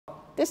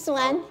This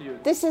one,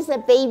 this is a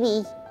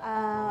baby.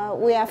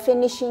 We are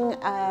finishing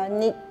a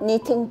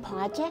knitting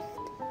project,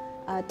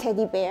 a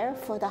teddy bear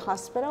for the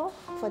hospital,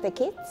 for the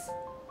kids.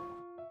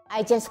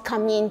 I just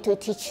come in to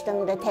teach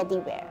them the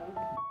teddy bear.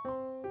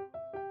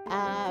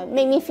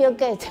 Made me feel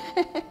good.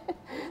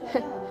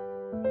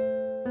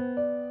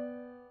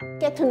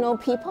 Get to know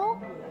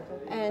people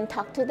and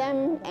talk to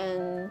them,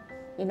 and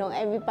you know,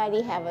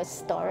 everybody have a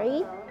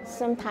story.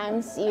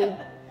 Sometimes you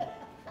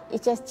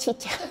just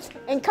chit-chat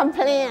and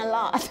complain a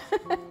lot.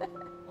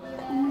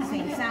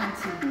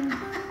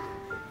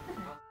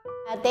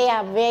 They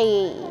are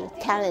very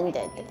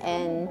talented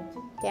and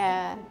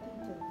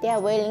they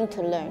are willing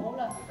to learn.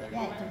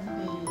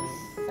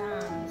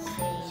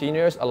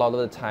 Seniors, a lot of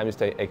the times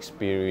they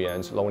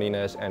experience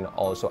loneliness and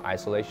also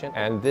isolation,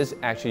 and this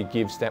actually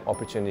gives them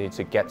opportunity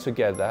to get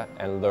together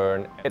and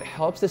learn. It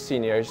helps the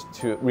seniors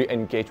to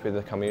re-engage with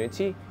the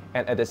community,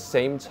 and at the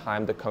same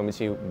time the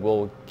community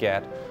will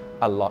get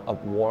a lot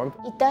of warmth.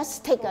 It does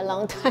take a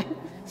long time,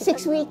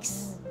 6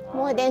 weeks,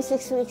 more than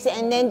 6 weeks,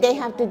 and then they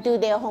have to do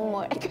their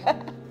homework.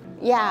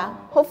 Yeah,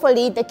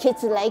 hopefully the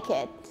kids like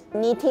it.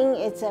 Knitting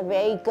is a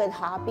very good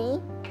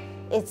hobby.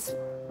 It's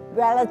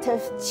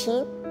relatively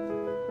cheap,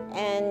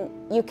 and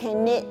you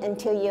can knit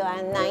until you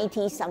are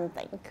 90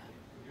 something.